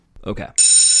Okay.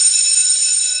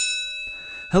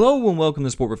 Hello and welcome to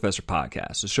the Sport Professor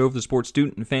Podcast, a show for the sports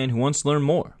student and fan who wants to learn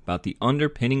more about the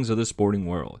underpinnings of the sporting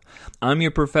world. I'm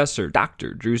your professor,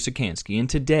 Dr. Drew Sikansky, and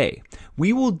today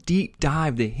we will deep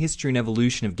dive the history and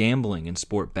evolution of gambling and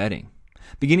sport betting.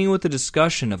 Beginning with the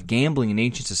discussion of gambling in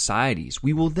ancient societies,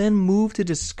 we will then move to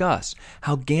discuss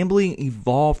how gambling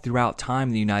evolved throughout time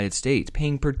in the United States,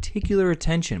 paying particular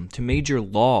attention to major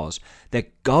laws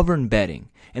that govern betting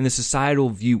and the societal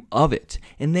view of it,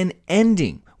 and then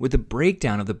ending with a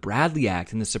breakdown of the Bradley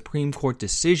Act and the Supreme Court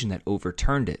decision that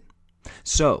overturned it.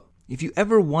 So, if you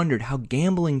ever wondered how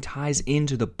gambling ties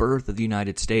into the birth of the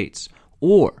United States,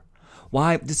 or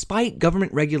why, despite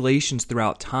government regulations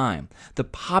throughout time, the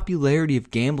popularity of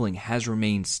gambling has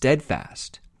remained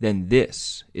steadfast, then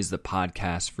this is the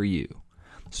podcast for you.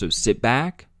 So sit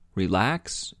back,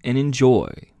 relax, and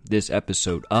enjoy this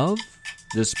episode of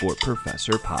the Sport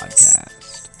Professor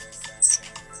Podcast.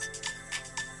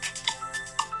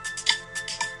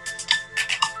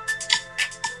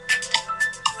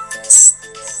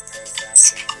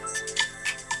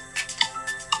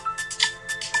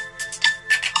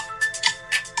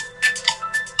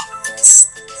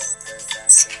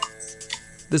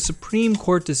 The Supreme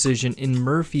Court decision in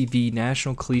Murphy v.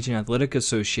 National Collegiate Athletic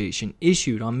Association,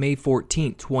 issued on May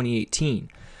 14, 2018,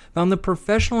 found the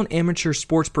Professional and Amateur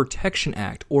Sports Protection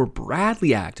Act, or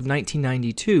Bradley Act of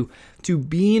 1992, to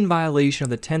be in violation of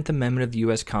the 10th Amendment of the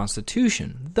U.S.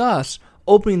 Constitution, thus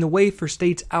opening the way for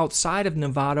states outside of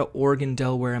Nevada, Oregon,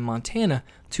 Delaware, and Montana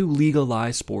to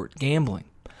legalize sport gambling.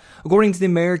 According to the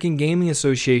American Gaming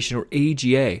Association, or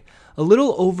AGA, a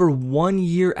little over 1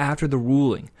 year after the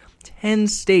ruling, 10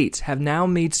 states have now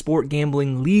made sport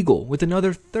gambling legal, with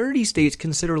another 30 states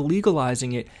consider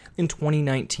legalizing it in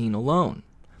 2019 alone.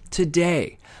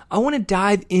 Today, I want to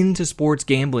dive into sports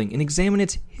gambling and examine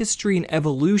its history and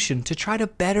evolution to try to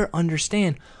better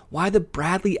understand why the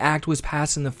Bradley Act was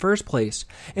passed in the first place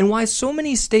and why so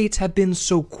many states have been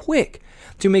so quick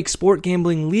to make sport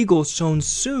gambling legal so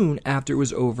soon after it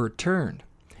was overturned.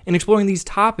 In exploring these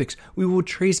topics, we will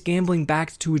trace gambling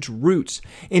back to its roots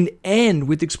and end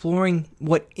with exploring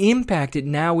what impact it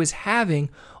now is having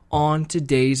on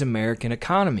today's American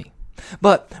economy.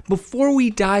 But before we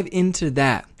dive into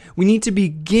that, we need to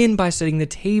begin by setting the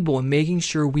table and making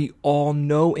sure we all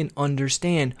know and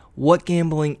understand what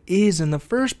gambling is in the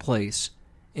first place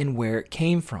and where it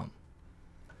came from.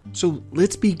 So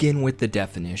let's begin with the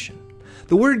definition.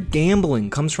 The word gambling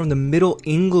comes from the Middle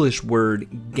English word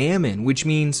gammon, which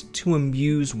means to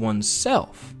amuse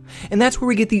oneself. And that's where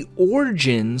we get the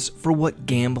origins for what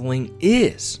gambling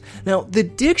is. Now, the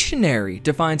dictionary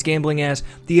defines gambling as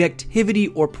the activity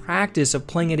or practice of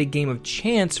playing at a game of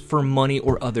chance for money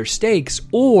or other stakes,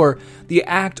 or the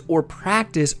act or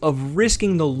practice of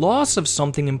risking the loss of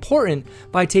something important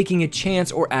by taking a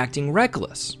chance or acting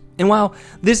reckless. And while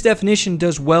this definition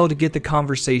does well to get the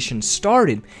conversation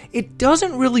started, it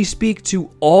doesn't really speak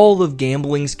to all of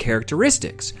gambling's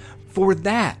characteristics. For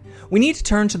that, we need to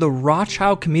turn to the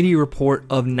Rothschild Committee report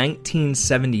of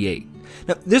 1978.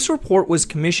 Now, this report was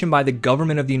commissioned by the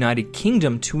government of the United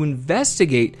Kingdom to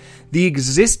investigate the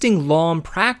existing law and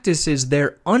practices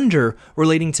thereunder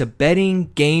relating to betting,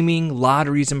 gaming,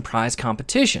 lotteries, and prize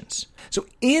competitions. So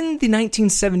in the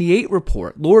 1978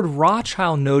 report, Lord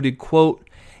Rothschild noted, quote,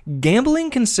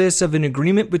 "Gambling consists of an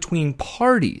agreement between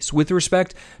parties with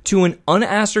respect to an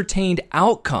unascertained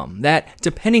outcome that,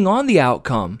 depending on the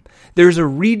outcome, there's a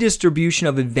redistribution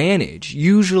of advantage,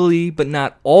 usually but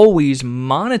not always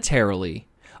monetarily,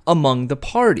 among the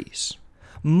parties."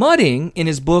 Mudding, in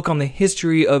his book on the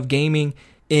history of gaming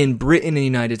in Britain and the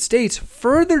United States,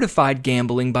 further defined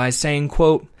gambling by saying,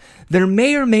 quote, "There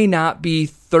may or may not be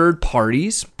third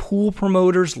parties, pool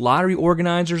promoters, lottery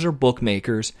organizers, or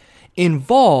bookmakers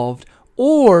involved,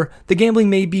 or the gambling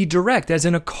may be direct, as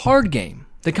in a card game.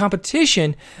 The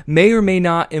competition may or may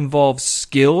not involve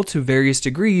skill to various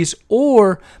degrees,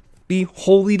 or be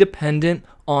wholly dependent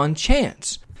on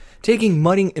chance." Taking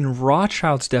Mudding and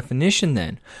Rothschild's definition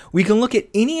then, we can look at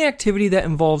any activity that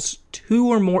involves two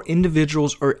or more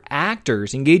individuals or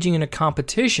actors engaging in a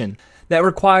competition that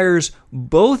requires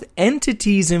both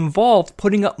entities involved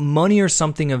putting up money or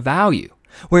something of value,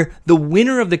 where the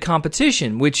winner of the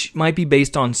competition, which might be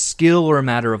based on skill or a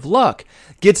matter of luck,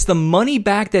 gets the money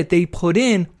back that they put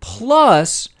in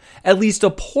plus at least a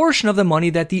portion of the money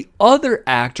that the other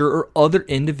actor or other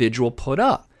individual put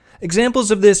up. Examples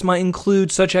of this might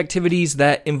include such activities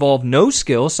that involve no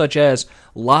skill, such as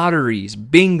lotteries,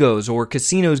 bingos, or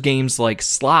casinos games like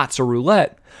slots or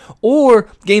roulette, or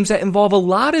games that involve a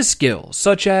lot of skill,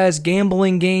 such as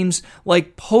gambling games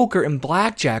like poker and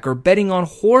blackjack, or betting on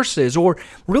horses, or,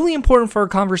 really important for our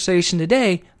conversation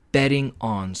today, betting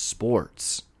on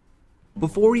sports.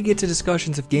 Before we get to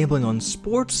discussions of gambling on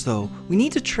sports, though, we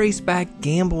need to trace back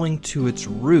gambling to its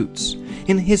roots.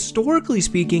 And historically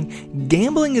speaking,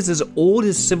 gambling is as old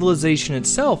as civilization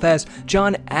itself, as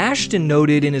John Ashton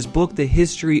noted in his book, The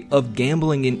History of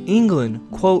Gambling in England,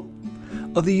 quote,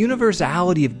 "Of the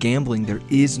universality of gambling there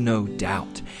is no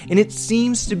doubt, and it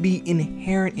seems to be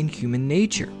inherent in human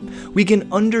nature. We can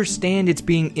understand its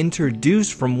being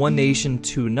introduced from one nation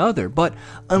to another, but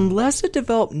unless it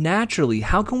developed naturally,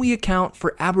 how can we account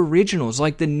for aboriginals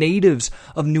like the natives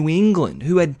of New England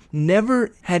who had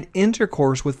never had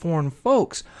intercourse with foreign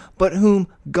folks, but whom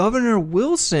Governor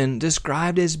Wilson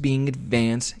described as being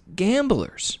advanced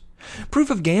gamblers?" Proof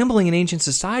of gambling in ancient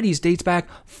societies dates back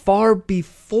far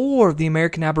before the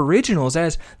American Aboriginals,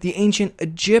 as the ancient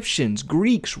Egyptians,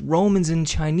 Greeks, Romans, and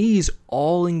Chinese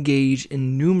all engaged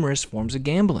in numerous forms of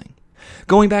gambling.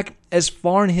 Going back as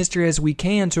far in history as we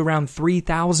can to around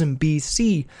 3000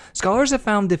 BC, scholars have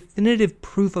found definitive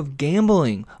proof of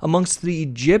gambling amongst the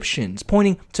Egyptians,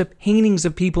 pointing to paintings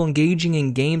of people engaging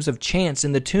in games of chance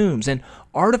in the tombs and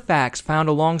artifacts found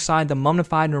alongside the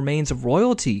mummified remains of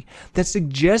royalty that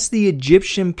suggest the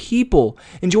Egyptian people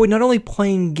enjoyed not only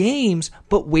playing games,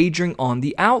 but wagering on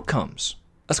the outcomes.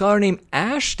 A scholar named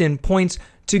Ashton points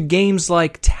to games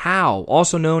like Tau,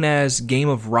 also known as Game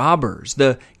of Robbers,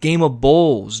 the Game of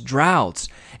Bowls, Droughts,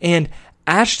 and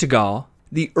Ashtagal,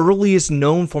 the earliest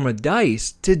known form of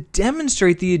dice, to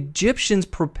demonstrate the Egyptians'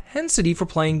 propensity for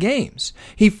playing games.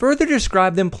 He further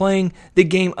described them playing the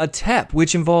game Atep,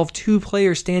 which involved two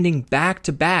players standing back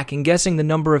to back and guessing the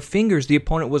number of fingers the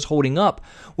opponent was holding up,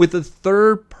 with a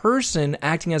third person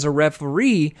acting as a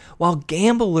referee while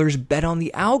gamblers bet on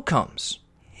the outcomes.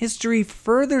 History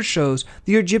further shows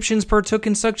the Egyptians partook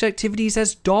in such activities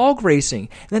as dog racing,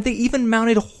 and that they even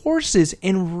mounted horses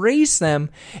and raced them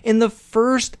in the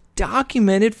first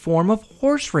documented form of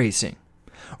horse racing.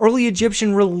 Early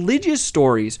Egyptian religious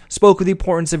stories spoke of the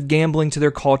importance of gambling to their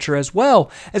culture, as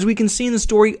well as we can see in the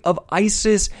story of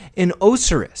Isis and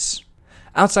Osiris.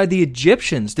 Outside the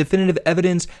Egyptians, definitive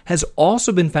evidence has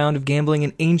also been found of gambling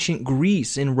in ancient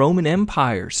Greece and Roman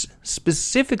empires,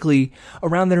 specifically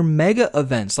around their mega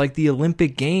events like the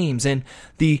Olympic Games and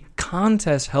the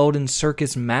contests held in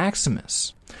Circus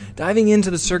Maximus. Diving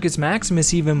into the Circus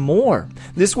Maximus even more,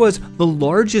 this was the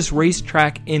largest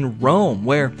racetrack in Rome,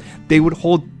 where they would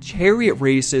hold chariot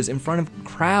races in front of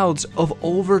crowds of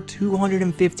over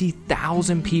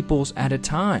 250,000 people at a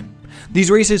time.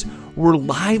 These races were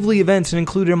lively events and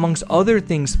included, amongst other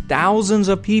things, thousands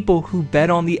of people who bet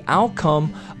on the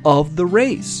outcome of the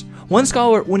race. One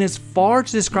scholar went as far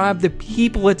to describe the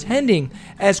people attending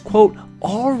as, quote,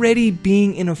 already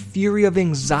being in a fury of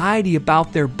anxiety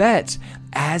about their bets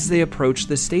as they approached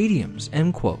the stadiums,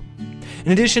 end quote.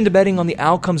 In addition to betting on the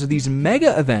outcomes of these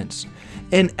mega events,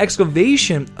 an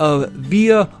excavation of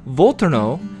Via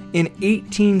Volturno in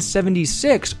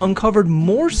 1876 uncovered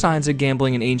more signs of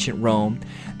gambling in ancient Rome,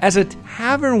 as a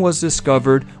tavern was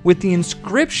discovered with the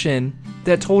inscription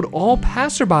that told all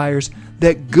passerbyers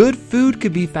that good food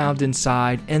could be found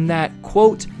inside and that,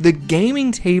 quote, the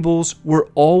gaming tables were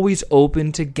always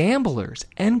open to gamblers,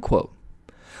 end quote.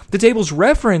 The tables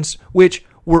referenced, which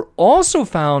were also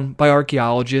found by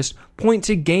archaeologists, point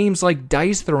to games like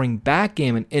dice throwing,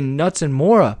 backgammon, and nuts and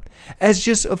mora as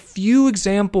just a few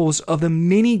examples of the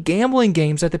many gambling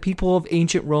games that the people of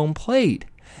ancient Rome played.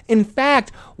 In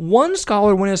fact, one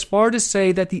scholar went as far to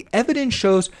say that the evidence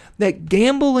shows that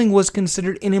gambling was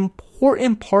considered an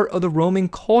important part of the Roman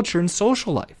culture and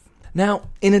social life. Now,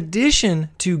 in addition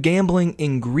to gambling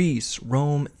in Greece,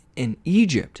 Rome, and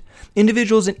Egypt,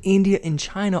 individuals in India and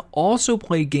China also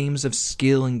play games of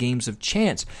skill and games of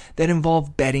chance that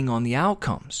involve betting on the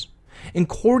outcomes.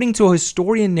 According to a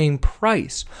historian named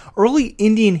Price, early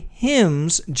Indian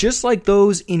hymns, just like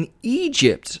those in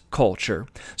Egypt culture,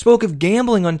 spoke of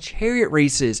gambling on chariot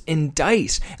races and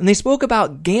dice, and they spoke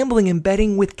about gambling and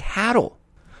betting with cattle.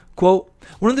 Quote,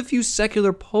 one of the few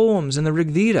secular poems in the Rig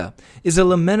Veda is a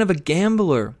lament of a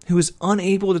gambler who is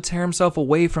unable to tear himself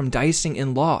away from dicing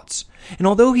in lots. And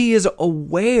although he is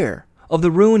aware of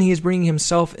the ruin he is bringing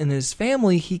himself and his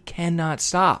family, he cannot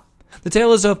stop. The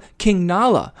tale is of King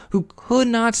Nala, who could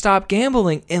not stop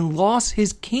gambling and lost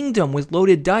his kingdom with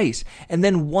loaded dice, and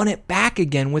then won it back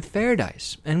again with fair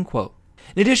dice, end quote.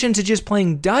 In addition to just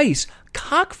playing dice,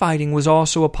 cockfighting was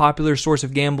also a popular source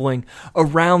of gambling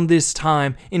around this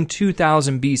time in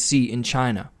 2000 BC in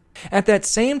China. At that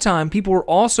same time, people were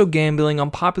also gambling on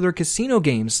popular casino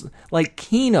games like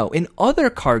Keno and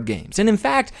other card games. And in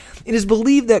fact, it is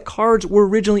believed that cards were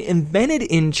originally invented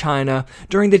in China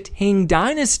during the Tang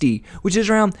Dynasty, which is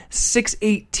around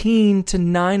 618 to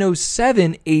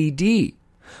 907 AD.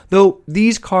 Though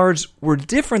these cards were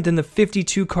different than the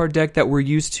 52 card deck that we're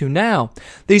used to now,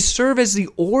 they serve as the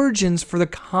origins for the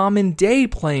common day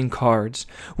playing cards,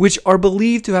 which are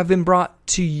believed to have been brought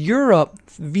to Europe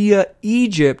via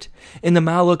Egypt in the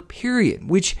Malik period,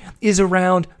 which is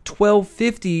around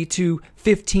 1250 to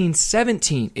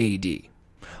 1517 AD.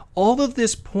 All of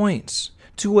this points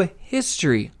to a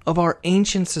history of our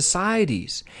ancient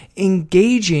societies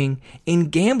engaging in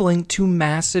gambling to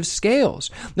massive scales.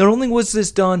 Not only was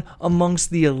this done amongst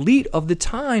the elite of the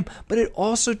time, but it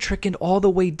also trickled all the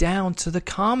way down to the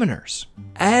commoners.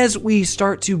 As we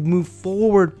start to move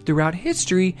forward throughout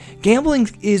history, gambling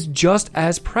is just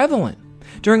as prevalent.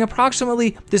 During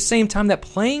approximately the same time that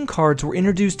playing cards were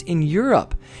introduced in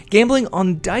Europe, gambling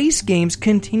on dice games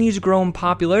continued to grow in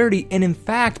popularity and, in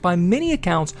fact, by many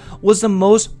accounts, was the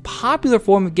most popular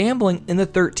form of gambling in the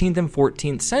 13th and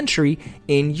 14th century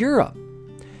in Europe.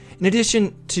 In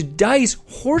addition to dice,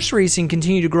 horse racing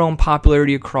continued to grow in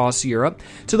popularity across Europe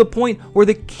to the point where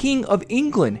the King of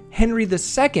England, Henry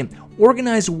II,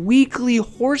 organized weekly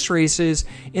horse races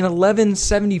in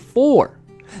 1174.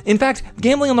 In fact,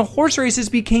 gambling on the horse races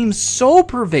became so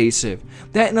pervasive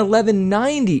that in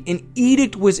 1190, an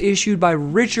edict was issued by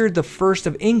Richard I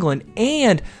of England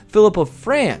and Philip of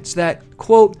France that,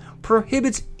 quote,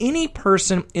 prohibits any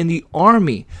person in the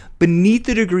army beneath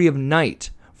the degree of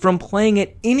knight from playing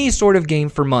at any sort of game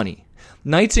for money.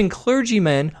 Knights and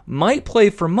clergymen might play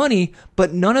for money,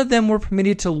 but none of them were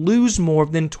permitted to lose more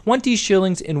than 20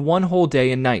 shillings in one whole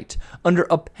day and night, under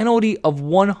a penalty of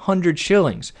 100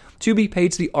 shillings, to be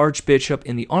paid to the archbishop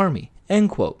in the army,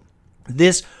 end quote.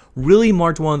 This really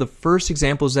marked one of the first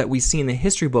examples that we see in the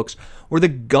history books where the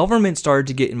government started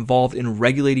to get involved in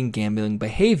regulating gambling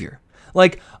behavior.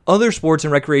 Like other sports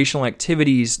and recreational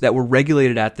activities that were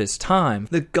regulated at this time,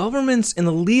 the governments and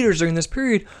the leaders during this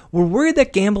period were worried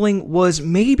that gambling was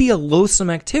maybe a loathsome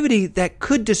activity that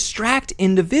could distract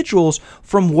individuals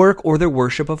from work or their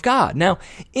worship of God. Now,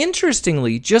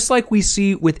 interestingly, just like we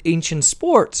see with ancient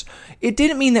sports, it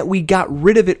didn't mean that we got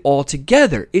rid of it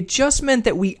altogether. It just meant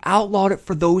that we outlawed it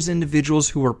for those individuals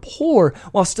who were poor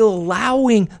while still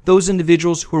allowing those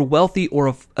individuals who are wealthy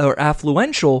or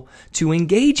affluential to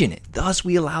engage in it. Thus,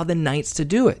 we allow the knights to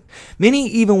do it. Many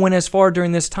even went as far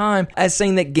during this time as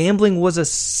saying that gambling was a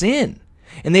sin,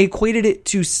 and they equated it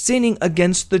to sinning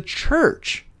against the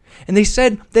church. And they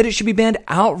said that it should be banned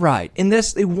outright. And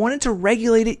thus, they wanted to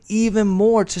regulate it even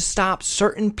more to stop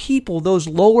certain people, those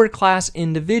lower class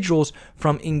individuals,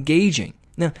 from engaging.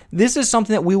 Now, this is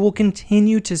something that we will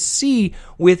continue to see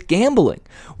with gambling,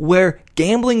 where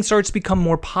gambling starts to become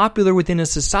more popular within a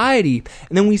society,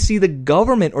 and then we see the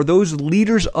government or those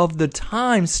leaders of the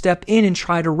time step in and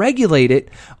try to regulate it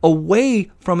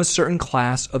away from a certain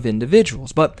class of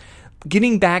individuals. But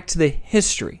getting back to the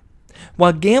history,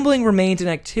 while gambling remained an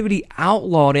activity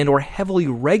outlawed and or heavily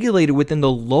regulated within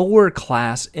the lower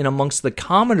class and amongst the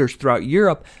commoners throughout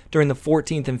Europe during the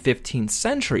 14th and 15th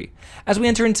century, as we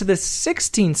enter into the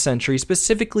 16th century,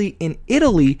 specifically in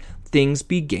Italy, things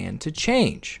began to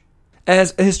change.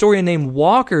 As a historian named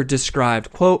Walker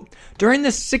described, quote, during the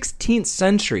 16th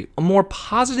century, a more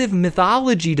positive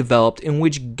mythology developed in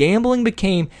which gambling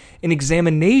became an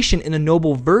examination in the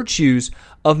noble virtues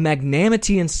of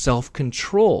magnanimity and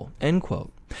self-control, end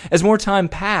quote. As more time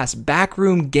passed,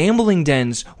 backroom gambling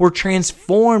dens were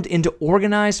transformed into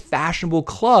organized, fashionable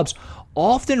clubs,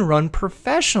 often run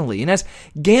professionally. And as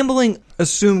gambling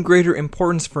assumed greater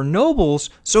importance for nobles,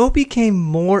 so it became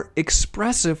more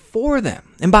expressive for them.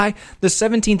 And by the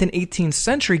 17th and 18th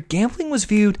century, gambling was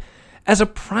viewed as a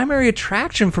primary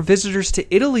attraction for visitors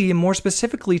to Italy and more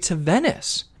specifically to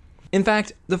Venice. In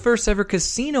fact, the first ever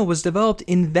casino was developed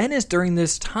in Venice during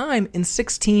this time in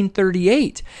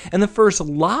 1638, and the first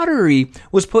lottery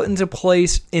was put into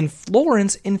place in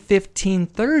Florence in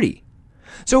 1530.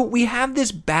 So we have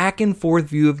this back and forth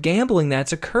view of gambling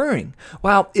that's occurring.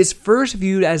 While it's first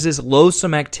viewed as this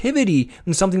loathsome activity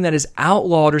and something that is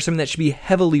outlawed or something that should be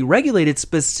heavily regulated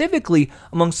specifically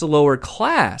amongst the lower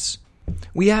class,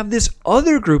 we have this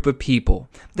other group of people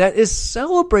that is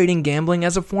celebrating gambling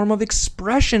as a form of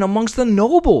expression amongst the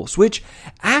nobles, which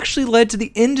actually led to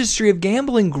the industry of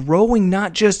gambling growing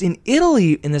not just in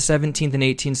Italy in the 17th and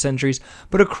 18th centuries,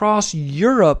 but across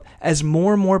Europe as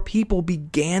more and more people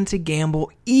began to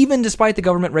gamble, even despite the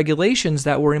government regulations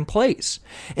that were in place.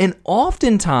 And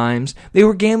oftentimes, they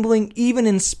were gambling even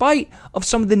in spite of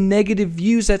some of the negative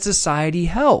views that society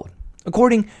held.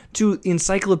 According to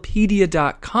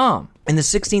encyclopedia.com, in the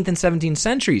 16th and 17th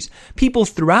centuries, people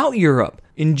throughout Europe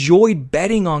enjoyed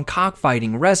betting on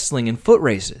cockfighting, wrestling, and foot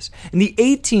races. In the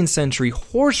 18th century,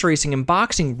 horse racing and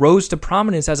boxing rose to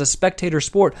prominence as a spectator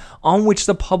sport on which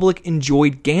the public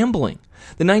enjoyed gambling.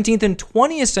 The 19th and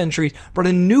 20th centuries brought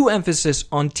a new emphasis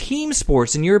on team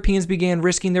sports, and Europeans began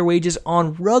risking their wages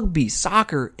on rugby,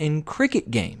 soccer, and cricket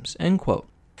games. End quote.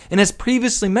 And as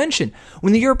previously mentioned,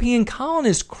 when the European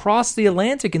colonists crossed the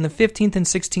Atlantic in the 15th and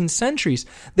 16th centuries,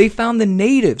 they found the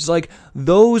natives, like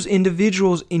those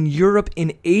individuals in Europe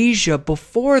and Asia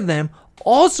before them,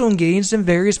 also engaged in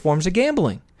various forms of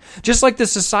gambling. Just like the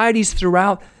societies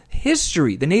throughout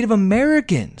history, the Native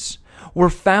Americans were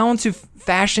found to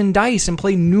fashion dice and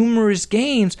play numerous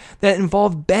games that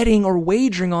involved betting or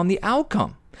wagering on the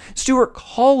outcome. Stuart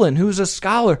Cullen, who is a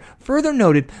scholar, further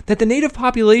noted that the native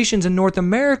populations in North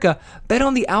America bet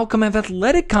on the outcome of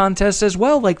athletic contests as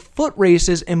well, like foot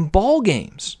races and ball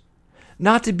games.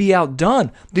 Not to be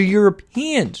outdone, the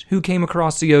Europeans who came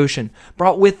across the ocean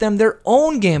brought with them their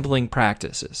own gambling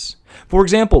practices. For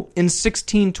example, in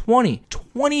 1620,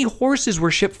 20 horses were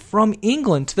shipped from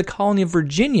England to the colony of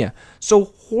Virginia, so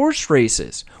horse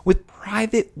races with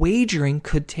private wagering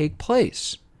could take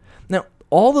place. Now,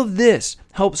 all of this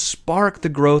helped spark the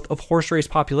growth of horse race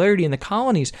popularity in the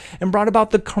colonies and brought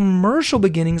about the commercial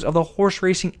beginnings of the horse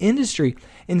racing industry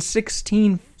in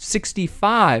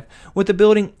 1665 with the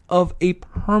building of a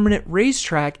permanent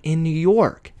racetrack in New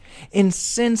York. And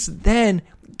since then,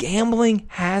 gambling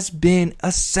has been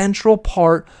a central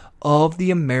part of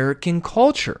the American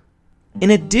culture.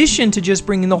 In addition to just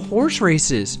bringing the horse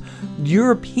races,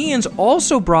 Europeans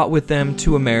also brought with them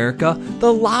to America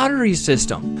the lottery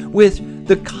system, which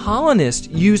the colonists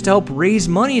used to help raise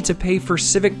money to pay for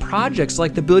civic projects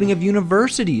like the building of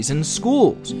universities and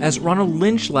schools. As Ronald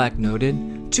Lynchlack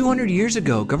noted, 200 years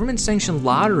ago, government-sanctioned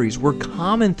lotteries were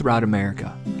common throughout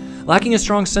America. Lacking a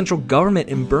strong central government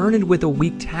and burdened with a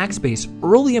weak tax base,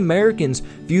 early Americans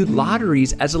viewed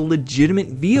lotteries as a legitimate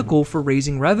vehicle for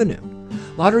raising revenue.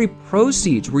 Lottery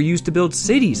proceeds were used to build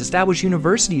cities, establish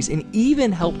universities, and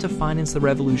even help to finance the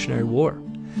Revolutionary War.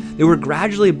 They were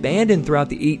gradually abandoned throughout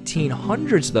the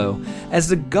 1800s, though, as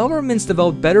the governments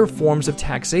developed better forms of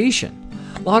taxation.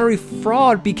 Lottery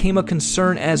fraud became a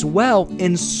concern as well,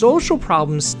 and social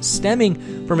problems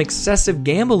stemming from excessive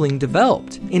gambling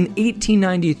developed. In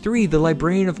 1893, the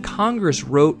Librarian of Congress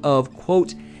wrote of,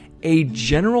 quote, a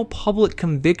general public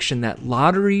conviction that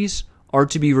lotteries are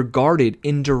to be regarded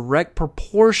in direct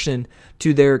proportion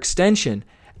to their extension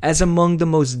as among the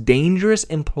most dangerous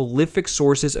and prolific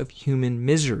sources of human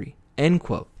misery. End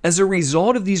quote. As a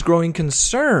result of these growing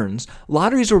concerns,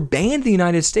 lotteries were banned in the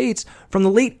United States from the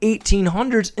late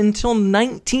 1800s until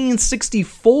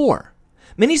 1964.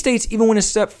 Many states even went a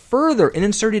step further and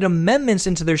inserted amendments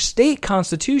into their state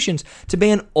constitutions to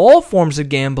ban all forms of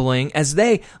gambling, as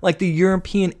they, like the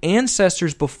European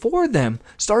ancestors before them,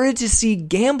 started to see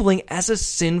gambling as a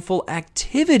sinful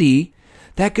activity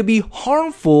that could be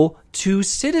harmful to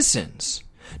citizens.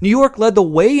 New York led the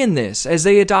way in this as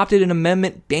they adopted an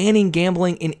amendment banning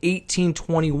gambling in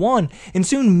 1821, and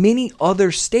soon many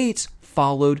other states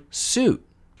followed suit.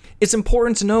 It's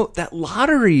important to note that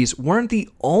lotteries weren't the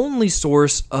only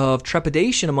source of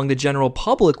trepidation among the general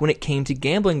public when it came to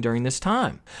gambling during this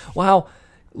time. While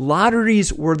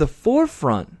lotteries were the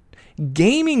forefront,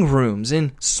 gaming rooms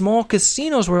and small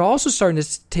casinos were also starting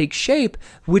to take shape,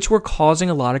 which were causing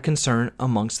a lot of concern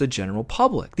amongst the general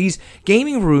public. These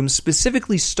gaming rooms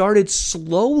specifically started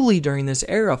slowly during this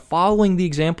era, following the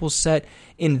examples set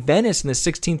in Venice in the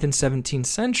 16th and 17th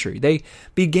century. They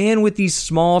began with these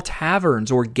small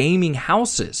taverns or gaming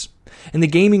houses. And the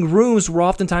gaming rooms were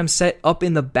oftentimes set up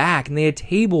in the back, and they had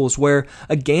tables where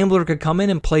a gambler could come in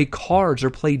and play cards or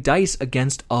play dice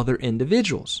against other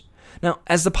individuals. Now,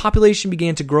 as the population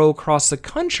began to grow across the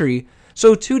country,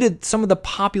 so too did some of the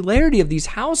popularity of these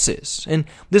houses. And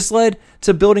this led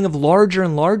to building of larger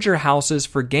and larger houses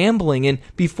for gambling. And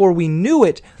before we knew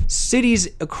it, cities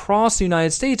across the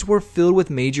United States were filled with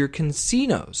major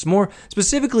casinos. More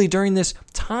specifically, during this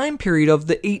time period of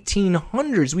the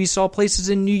 1800s, we saw places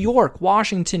in New York,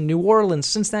 Washington, New Orleans,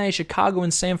 Cincinnati, Chicago,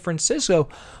 and San Francisco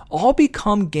all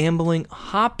become gambling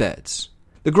hotbeds.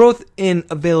 The growth in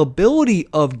availability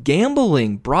of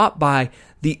gambling brought by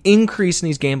the increase in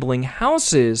these gambling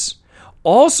houses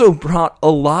also brought a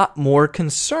lot more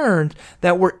concern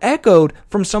that were echoed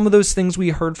from some of those things we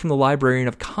heard from the Librarian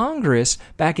of Congress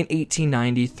back in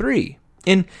 1893.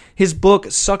 In his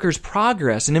book, Sucker's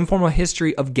Progress, An Informal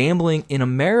History of Gambling in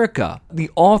America, the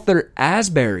author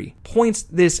Asbury points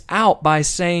this out by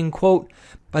saying, quote,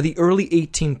 by the early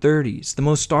 1830s, the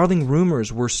most startling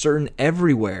rumors were certain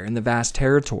everywhere in the vast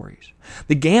territories.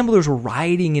 The gamblers were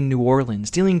rioting in New Orleans,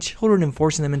 stealing children and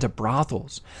forcing them into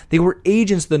brothels. They were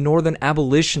agents of the Northern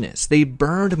abolitionists. They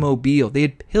burned Mobile. They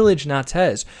had pillaged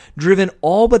Nantes, driven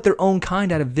all but their own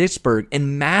kind out of Vicksburg,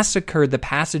 and massacred the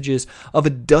passages of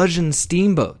a dozen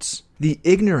steamboats. The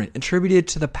ignorant attributed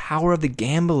to the power of the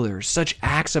gamblers such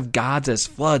acts of gods as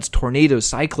floods, tornadoes,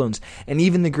 cyclones, and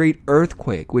even the great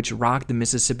earthquake which rocked the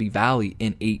Mississippi Valley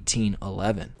in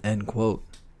 1811. End quote.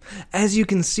 As you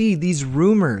can see, these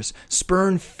rumors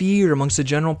spurned fear amongst the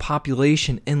general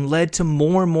population and led to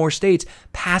more and more states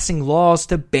passing laws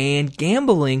to ban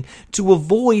gambling to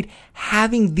avoid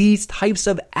having these types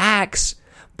of acts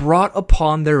brought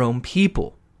upon their own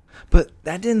people. But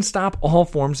that didn't stop all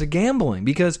forms of gambling,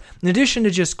 because in addition to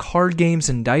just card games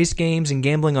and dice games and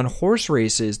gambling on horse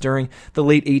races during the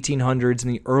late 1800s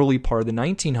and the early part of the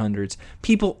 1900s,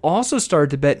 people also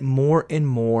started to bet more and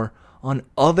more on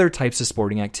other types of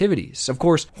sporting activities. Of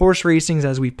course, horse racing,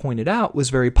 as we pointed out, was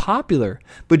very popular,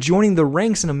 but joining the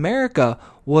ranks in America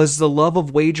was the love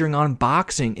of wagering on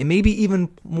boxing, and maybe even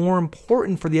more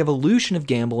important for the evolution of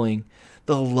gambling,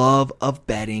 the love of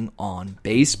betting on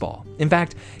baseball. In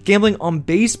fact, gambling on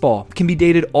baseball can be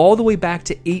dated all the way back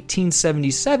to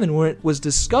 1877, when it was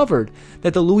discovered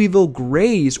that the Louisville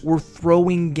Grays were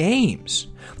throwing games.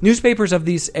 Newspapers of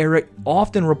this era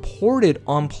often reported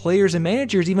on players and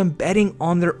managers even betting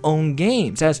on their own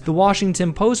games, as the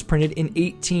Washington Post printed in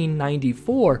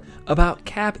 1894 about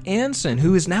Cap Anson,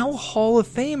 who is now a Hall of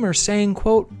Famer, saying,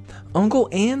 quote, Uncle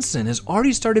Anson has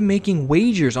already started making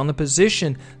wagers on the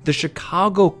position the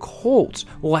Chicago Colts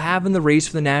will have in the race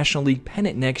for the National League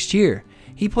pennant next year.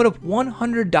 He put up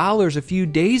 $100 a few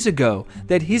days ago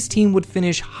that his team would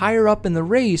finish higher up in the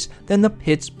race than the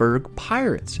Pittsburgh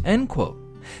Pirates, end quote.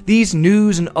 These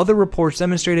news and other reports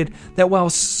demonstrated that while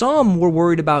some were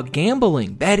worried about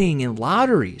gambling, betting, and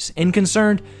lotteries, and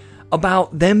concerned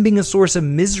about them being a source of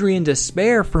misery and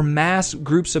despair for mass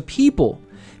groups of people,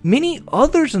 many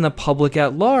others in the public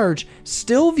at large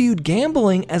still viewed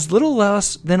gambling as little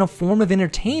less than a form of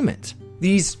entertainment.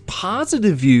 These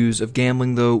positive views of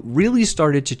gambling, though, really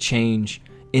started to change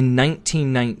in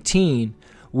 1919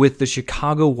 with the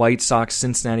Chicago White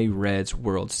Sox-Cincinnati Reds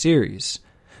World Series.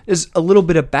 As a little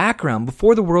bit of background,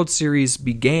 before the World Series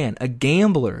began, a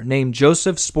gambler named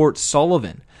Joseph Sport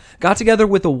Sullivan got together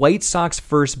with a White Sox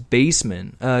first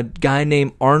baseman, a guy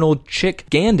named Arnold Chick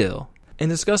Gandil, and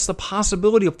discussed the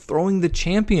possibility of throwing the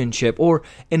championship, or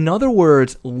in other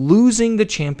words, losing the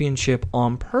championship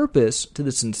on purpose to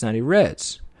the Cincinnati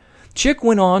Reds. Chick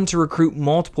went on to recruit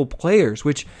multiple players,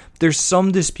 which there's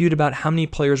some dispute about how many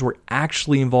players were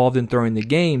actually involved in throwing the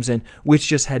games and which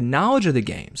just had knowledge of the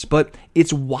games. But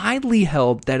it's widely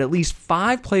held that at least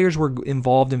 5 players were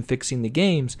involved in fixing the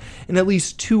games, and at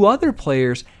least 2 other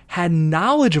players had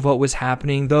knowledge of what was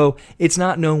happening, though it's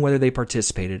not known whether they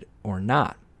participated or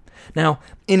not. Now,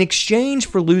 in exchange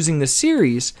for losing the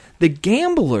series, the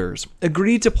gamblers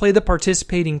agreed to play the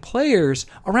participating players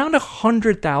around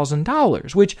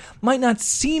 $100,000, which might not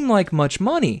seem like much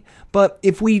money, but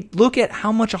if we look at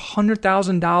how much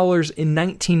 $100,000 in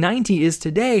 1990 is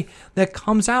today, that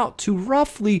comes out to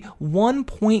roughly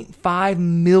 $1.5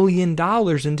 million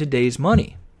in today's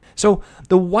money. So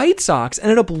the White Sox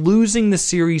ended up losing the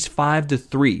series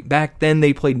 5-3. Back then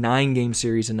they played 9-game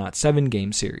series and not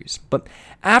 7-game series. But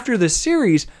after the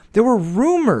series, there were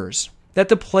rumors that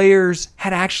the players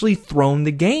had actually thrown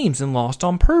the games and lost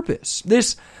on purpose.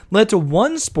 This led to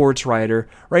one sports writer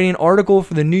writing an article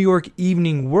for the New York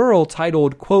Evening World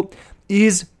titled, quote,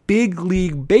 "Is Big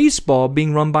League Baseball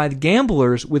being run by the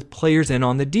gamblers with players in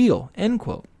on the deal?" End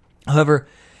quote. However,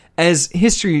 as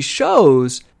history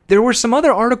shows, there were some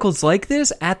other articles like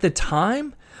this at the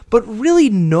time, but really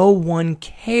no one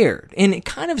cared. And it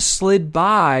kind of slid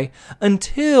by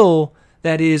until,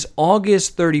 that is,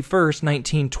 August 31st,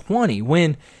 1920,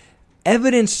 when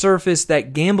evidence surfaced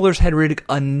that gamblers had rigged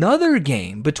another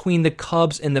game between the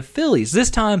Cubs and the Phillies, this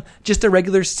time just a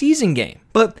regular season game.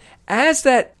 But as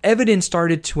that evidence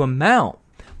started to amount,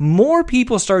 more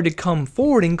people started to come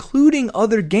forward, including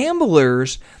other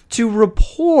gamblers, to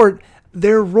report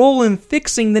their role in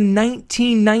fixing the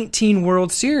 1919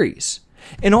 World Series.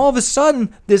 And all of a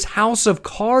sudden, this house of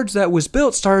cards that was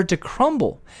built started to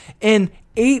crumble. And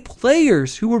 8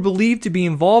 players who were believed to be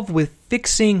involved with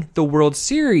fixing the World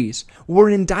Series were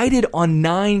indicted on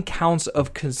 9 counts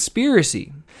of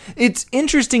conspiracy. It's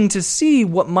interesting to see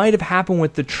what might have happened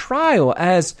with the trial,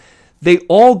 as they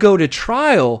all go to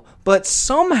trial, but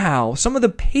somehow some of the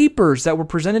papers that were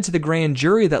presented to the grand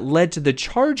jury that led to the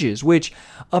charges, which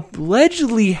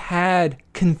allegedly had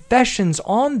confessions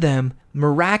on them,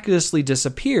 miraculously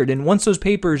disappeared. And once those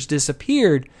papers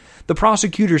disappeared, the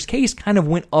prosecutor's case kind of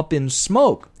went up in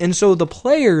smoke. And so the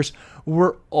players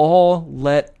were all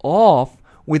let off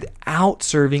without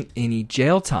serving any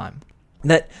jail time.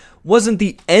 That wasn't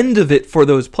the end of it for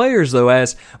those players, though.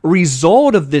 As a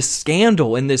result of this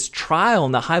scandal and this trial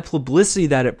and the high publicity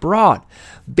that it brought,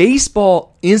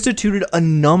 baseball instituted a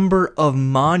number of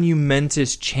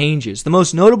monumentous changes, the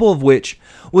most notable of which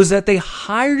was that they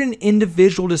hired an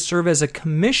individual to serve as a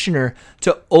commissioner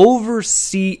to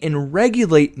oversee and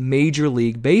regulate Major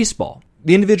League Baseball.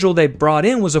 The individual they brought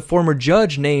in was a former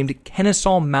judge named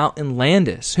Kennesaw Mountain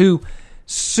Landis, who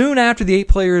soon after the 8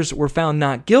 players were found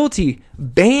not guilty,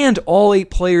 banned all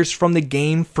 8 players from the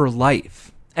game for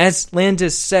life. As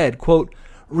Landis said, quote,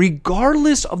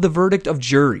 "Regardless of the verdict of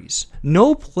juries,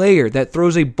 no player that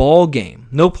throws a ball game,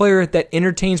 no player that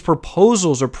entertains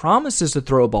proposals or promises to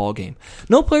throw a ball game,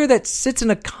 no player that sits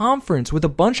in a conference with a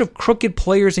bunch of crooked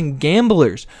players and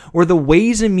gamblers where the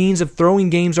ways and means of throwing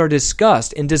games are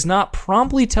discussed and does not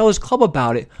promptly tell his club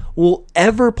about it will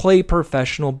ever play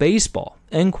professional baseball."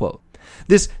 End quote.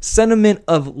 This sentiment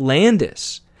of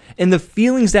Landis and the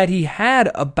feelings that he had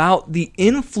about the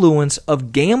influence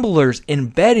of gamblers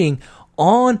and betting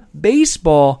on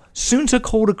baseball soon took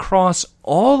hold across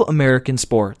all American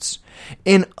sports.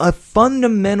 And a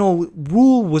fundamental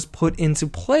rule was put into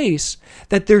place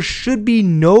that there should be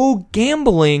no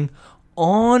gambling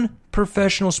on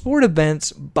professional sport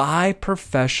events by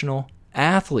professional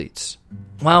athletes.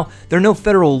 While there are no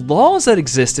federal laws that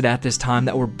existed at this time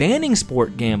that were banning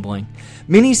sport gambling,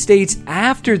 many states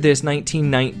after this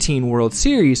 1919 World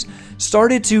Series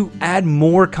started to add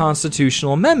more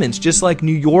constitutional amendments, just like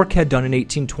New York had done in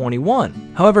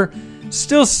 1821. However,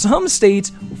 still some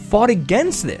states fought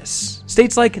against this.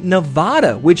 States like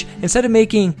Nevada, which instead of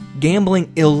making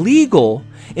gambling illegal,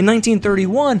 in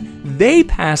 1931, they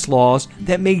passed laws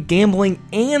that made gambling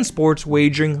and sports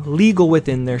wagering legal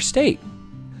within their state.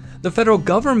 The federal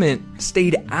government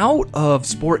stayed out of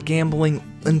sport gambling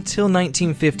until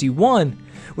 1951,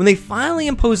 when they finally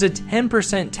imposed a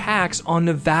 10% tax on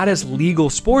Nevada's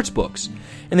legal sports books.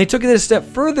 And they took it a step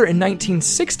further in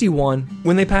 1961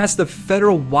 when they passed the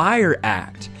Federal Wire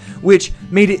Act, which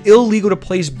made it illegal to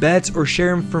place bets or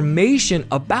share information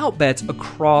about bets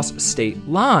across state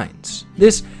lines.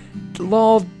 This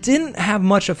law didn't have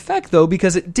much effect, though,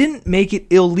 because it didn't make it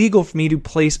illegal for me to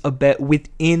place a bet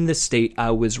within the state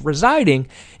I was residing.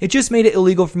 It just made it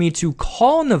illegal for me to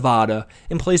call Nevada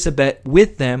and place a bet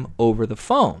with them over the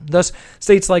phone. Thus,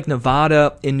 states like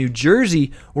Nevada and New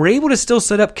Jersey were able to still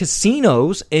set up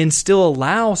casinos and still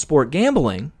allow sport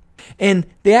gambling. And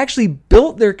they actually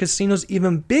built their casinos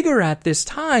even bigger at this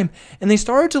time, and they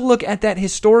started to look at that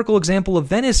historical example of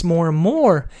Venice more and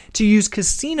more to use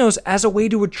casinos as a way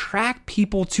to attract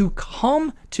people to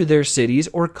come to their cities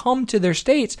or come to their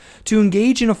states to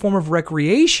engage in a form of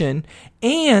recreation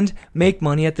and make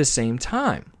money at the same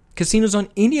time. Casinos on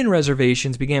Indian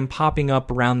reservations began popping up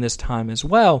around this time as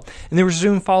well, and they were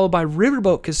soon followed by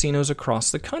riverboat casinos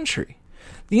across the country.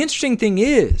 The interesting thing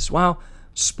is, while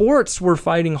sports were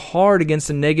fighting hard against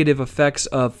the negative effects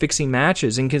of fixing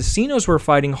matches, and casinos were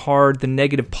fighting hard the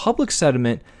negative public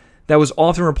sentiment that was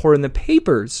often reported in the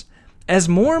papers, as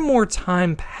more and more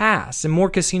time passed and more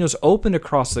casinos opened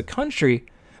across the country,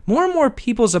 more and more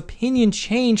people's opinion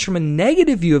changed from a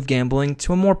negative view of gambling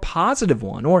to a more positive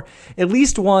one, or at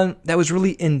least one that was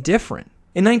really indifferent.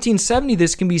 In 1970,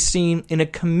 this can be seen in a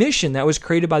commission that was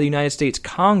created by the United States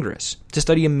Congress to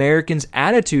study Americans'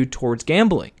 attitude towards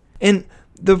gambling. And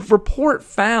the report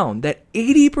found that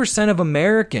 80% of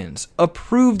Americans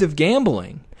approved of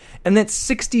gambling, and that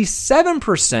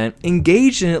 67%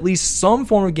 engaged in at least some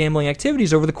form of gambling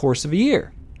activities over the course of a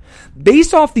year.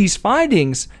 Based off these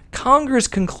findings, Congress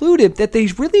concluded that they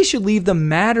really should leave the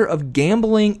matter of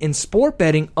gambling and sport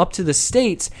betting up to the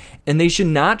states, and they should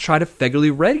not try to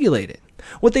federally regulate it.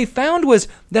 What they found was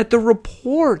that the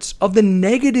reports of the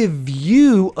negative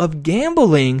view of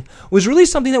gambling was really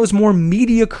something that was more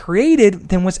media created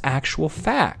than was actual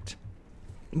fact.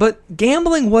 But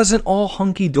gambling wasn't all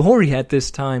hunky-dory at this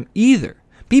time either.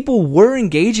 people were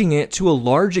engaging it to a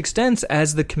large extent,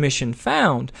 as the commission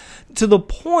found, to the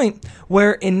point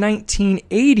where in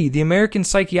 1980, the American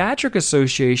Psychiatric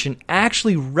Association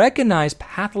actually recognized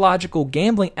pathological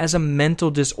gambling as a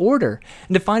mental disorder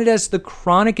and defined it as the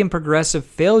chronic and progressive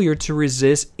failure to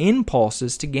resist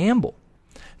impulses to gamble.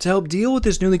 To help deal with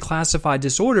this newly classified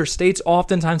disorder, states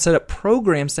oftentimes set up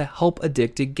programs to help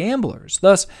addicted gamblers.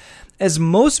 Thus, as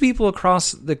most people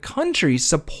across the country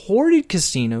supported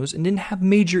casinos and didn't have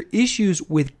major issues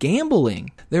with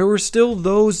gambling, there were still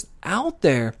those out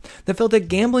there that felt that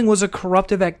gambling was a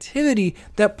corruptive activity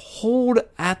that pulled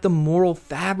at the moral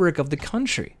fabric of the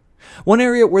country. One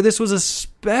area where this was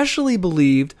especially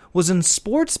believed was in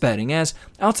sports betting, as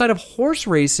outside of horse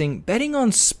racing, betting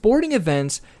on sporting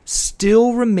events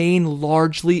still remained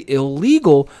largely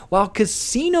illegal, while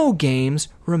casino games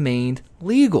remained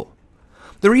legal.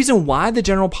 The reason why the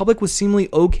general public was seemingly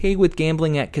okay with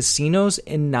gambling at casinos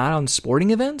and not on sporting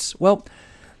events? Well,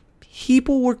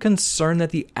 people were concerned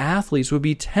that the athletes would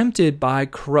be tempted by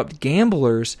corrupt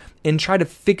gamblers and try to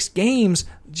fix games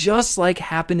just like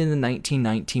happened in the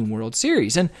 1919 World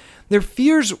Series. And their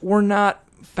fears were not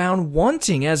found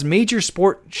wanting, as major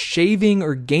sport shaving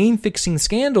or game-fixing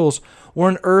scandals were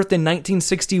unearthed in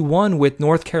 1961 with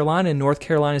North Carolina and North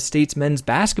Carolina State's men's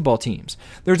basketball teams.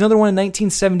 There was another one in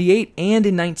 1978 and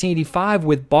in 1985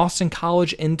 with Boston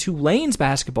College and Tulane's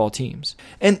basketball teams.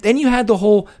 And then you had the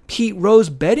whole Pete Rose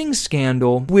betting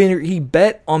scandal, where he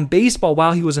bet on baseball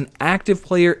while he was an active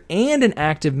player and an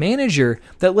active manager,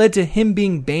 that led to him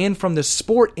being banned from the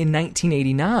sport in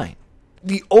 1989.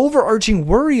 The overarching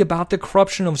worry about the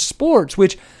corruption of sports,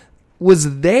 which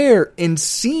was there and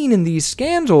seen in these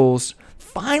scandals,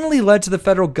 finally led to the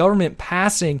federal government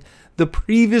passing the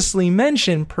previously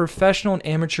mentioned Professional and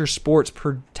Amateur Sports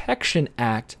Protection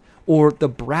Act, or the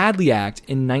Bradley Act,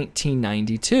 in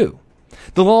 1992.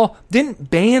 The law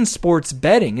didn't ban sports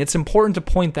betting, it's important to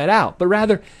point that out, but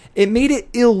rather it made it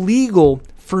illegal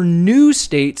for new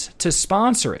states to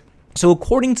sponsor it. So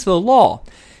according to the law,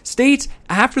 states,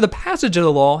 after the passage of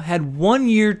the law, had 1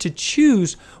 year to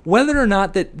choose whether or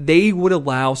not that they would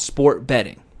allow sport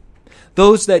betting.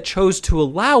 Those that chose to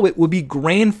allow it would be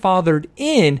grandfathered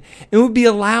in and would be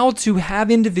allowed to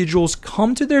have individuals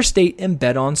come to their state and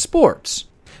bet on sports.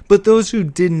 But those who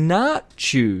did not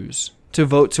choose to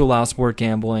vote to allow sport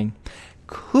gambling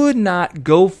could not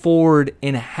go forward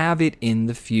and have it in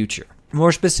the future.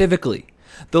 More specifically,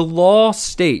 the law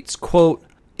states, quote,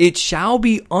 "It shall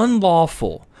be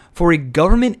unlawful for a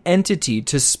government entity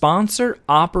to sponsor,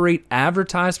 operate,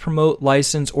 advertise, promote,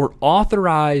 license, or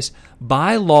authorize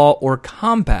by law or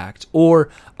compact, or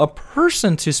a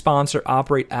person to sponsor,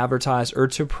 operate, advertise, or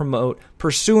to promote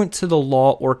pursuant to the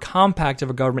law or compact of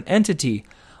a government entity,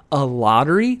 a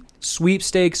lottery,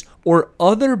 sweepstakes, or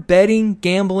other betting,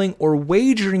 gambling, or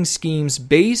wagering schemes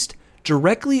based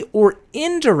directly or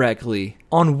indirectly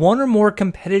on one or more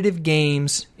competitive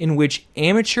games in which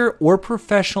amateur or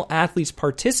professional athletes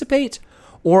participate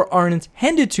or are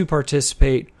intended to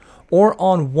participate, or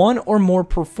on one or more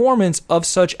performance of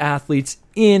such athletes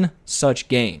in such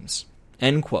games."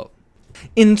 End quote.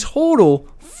 In total,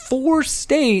 4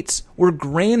 states were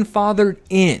grandfathered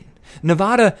in.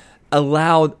 Nevada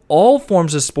allowed all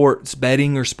forms of sports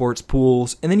betting or sports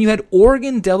pools, and then you had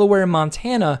Oregon, Delaware, and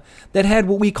Montana that had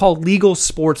what we call legal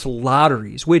sports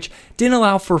lotteries, which didn't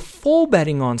allow for full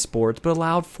betting on sports, but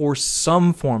allowed for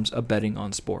some forms of betting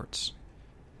on sports.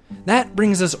 That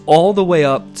brings us all the way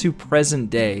up to present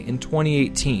day in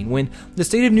 2018, when the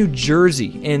state of New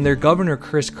Jersey and their governor,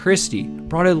 Chris Christie,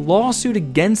 brought a lawsuit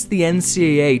against the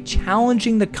NCAA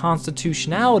challenging the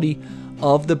constitutionality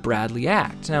of the Bradley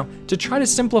Act. Now, to try to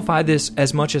simplify this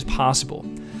as much as possible,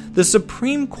 the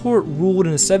Supreme Court ruled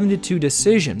in a 7-2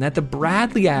 decision that the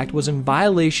Bradley Act was in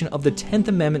violation of the 10th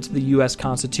Amendment to the U.S.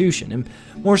 Constitution. And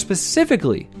more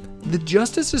specifically, the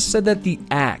justices said that the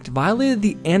act violated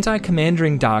the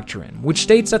anti-commandeering doctrine, which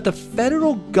states that the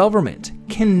federal government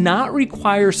cannot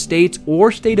require states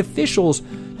or state officials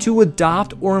to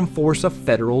adopt or enforce a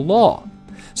federal law.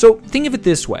 So think of it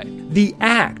this way. The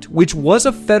act, which was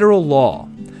a federal law,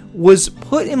 was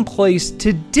put in place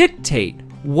to dictate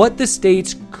what the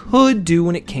states could do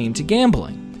when it came to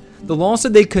gambling. The law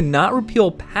said they could not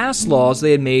repeal past laws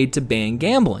they had made to ban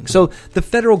gambling. So the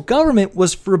federal government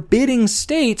was forbidding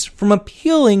states from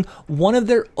appealing one of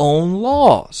their own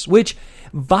laws, which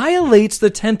violates the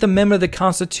 10th Amendment of the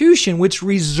Constitution, which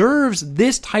reserves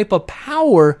this type of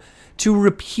power to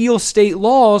repeal state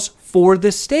laws for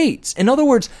the states. In other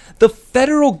words, the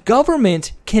federal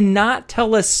government cannot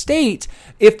tell a state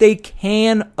if they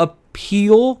can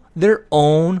appeal their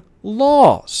own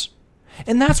laws.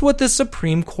 And that's what the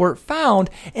Supreme Court found,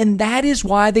 and that is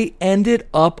why they ended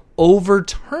up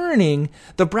overturning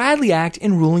the Bradley Act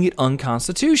and ruling it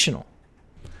unconstitutional.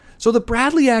 So the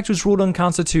Bradley Act was ruled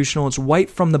unconstitutional. It's wiped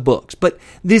from the books. But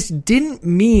this didn't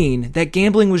mean that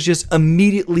gambling was just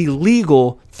immediately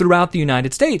legal throughout the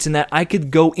United States and that I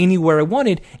could go anywhere I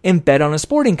wanted and bet on a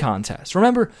sporting contest.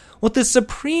 Remember, what the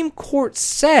Supreme Court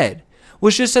said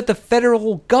was just that the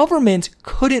federal government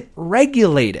couldn't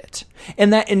regulate it,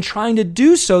 and that in trying to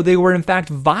do so, they were in fact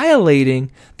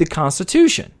violating the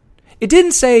Constitution. It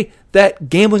didn't say that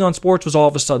gambling on sports was all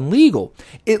of a sudden legal.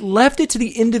 It left it to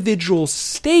the individual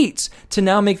states to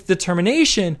now make the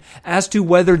determination as to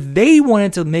whether they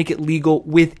wanted to make it legal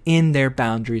within their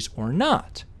boundaries or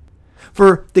not.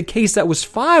 For the case that was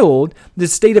filed, the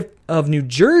state of New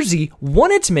Jersey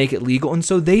wanted to make it legal, and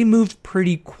so they moved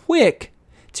pretty quick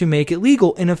to make it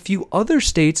legal, and a few other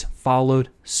states followed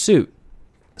suit.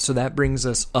 So that brings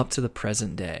us up to the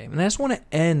present day. And I just want to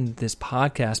end this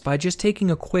podcast by just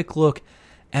taking a quick look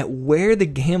at where the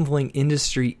gambling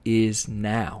industry is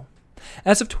now.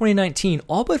 As of 2019,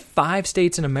 all but 5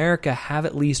 states in America have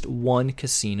at least one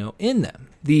casino in them.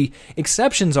 The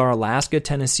exceptions are Alaska,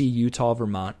 Tennessee, Utah,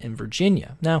 Vermont, and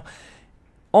Virginia. Now,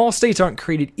 all states aren't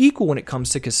created equal when it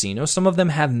comes to casinos. Some of them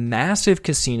have massive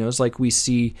casinos like we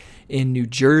see in New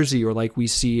Jersey or like we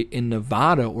see in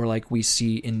Nevada or like we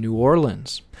see in New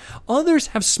Orleans. Others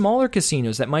have smaller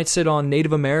casinos that might sit on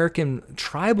Native American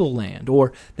tribal land,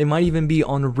 or they might even be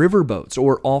on riverboats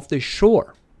or off the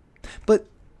shore. But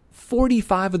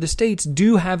 45 of the states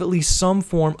do have at least some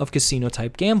form of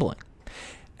casino-type gambling.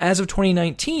 As of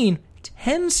 2019,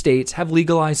 10 states have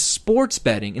legalized sports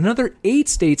betting, and another 8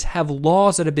 states have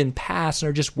laws that have been passed and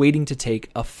are just waiting to take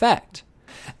effect.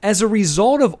 As a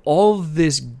result of all of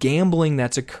this gambling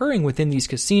that's occurring within these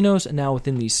casinos and now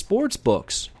within these sports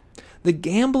books, the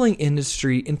gambling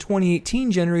industry in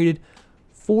 2018 generated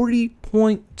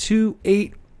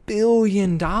 $40.28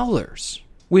 billion,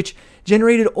 which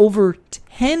generated over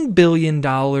 $10 billion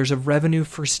of revenue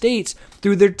for states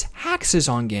through their taxes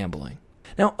on gambling.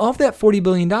 Now, of that $40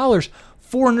 billion,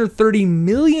 $430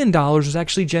 million was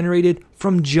actually generated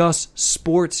from just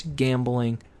sports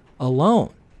gambling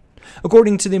alone.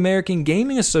 According to the American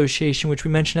Gaming Association, which we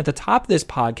mentioned at the top of this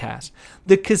podcast,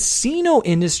 the casino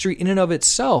industry in and of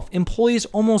itself employs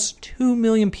almost 2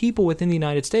 million people within the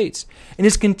United States and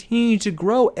is continuing to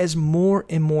grow as more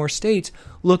and more states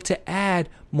look to add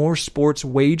more sports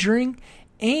wagering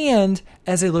and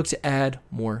as they look to add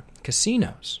more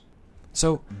casinos.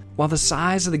 So, while the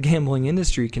size of the gambling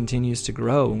industry continues to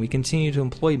grow and we continue to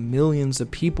employ millions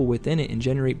of people within it and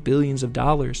generate billions of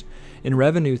dollars in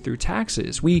revenue through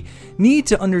taxes, we need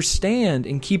to understand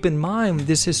and keep in mind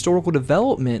this historical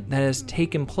development that has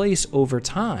taken place over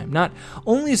time. Not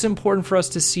only is it important for us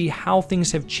to see how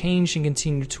things have changed and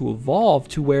continue to evolve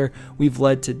to where we've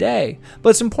led today,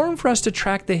 but it's important for us to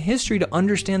track the history to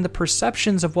understand the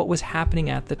perceptions of what was happening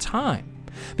at the time.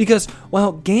 Because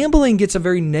while gambling gets a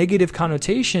very negative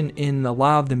connotation in a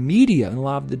lot of the media and a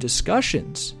lot of the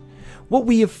discussions, what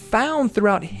we have found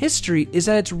throughout history is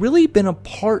that it's really been a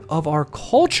part of our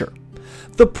culture.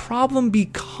 The problem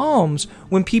becomes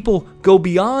when people go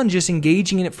beyond just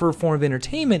engaging in it for a form of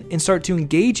entertainment and start to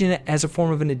engage in it as a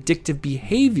form of an addictive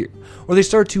behavior, or they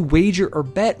start to wager or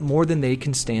bet more than they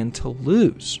can stand to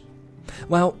lose.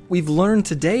 Well, we've learned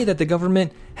today that the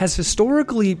government has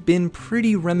historically been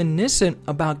pretty reminiscent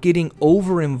about getting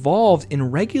over-involved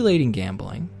in regulating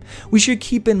gambling. We should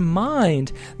keep in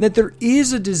mind that there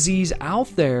is a disease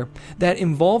out there that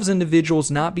involves individuals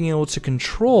not being able to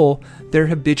control their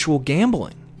habitual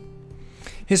gambling.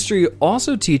 History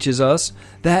also teaches us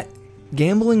that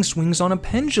gambling swings on a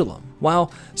pendulum.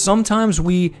 While sometimes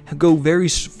we go very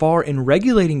far in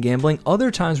regulating gambling,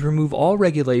 other times we remove all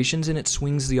regulations and it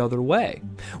swings the other way.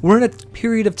 We're in a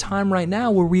period of time right now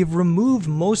where we've removed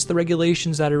most of the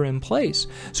regulations that are in place.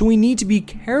 So we need to be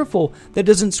careful that it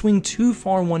doesn't swing too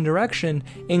far in one direction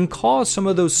and cause some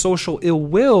of those social ill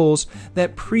wills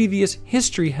that previous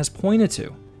history has pointed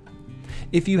to.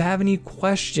 If you have any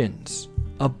questions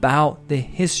about the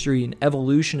history and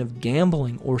evolution of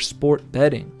gambling or sport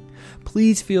betting,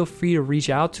 please feel free to reach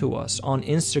out to us on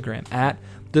Instagram at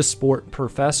The Sport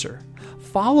Professor.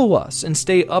 Follow us and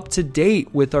stay up to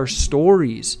date with our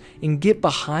stories and get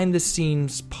behind the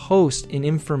scenes posts and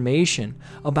information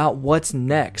about what's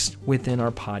next within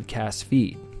our podcast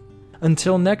feed.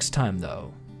 Until next time,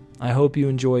 though, I hope you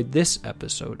enjoyed this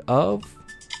episode of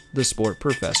The Sport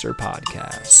Professor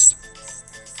Podcast.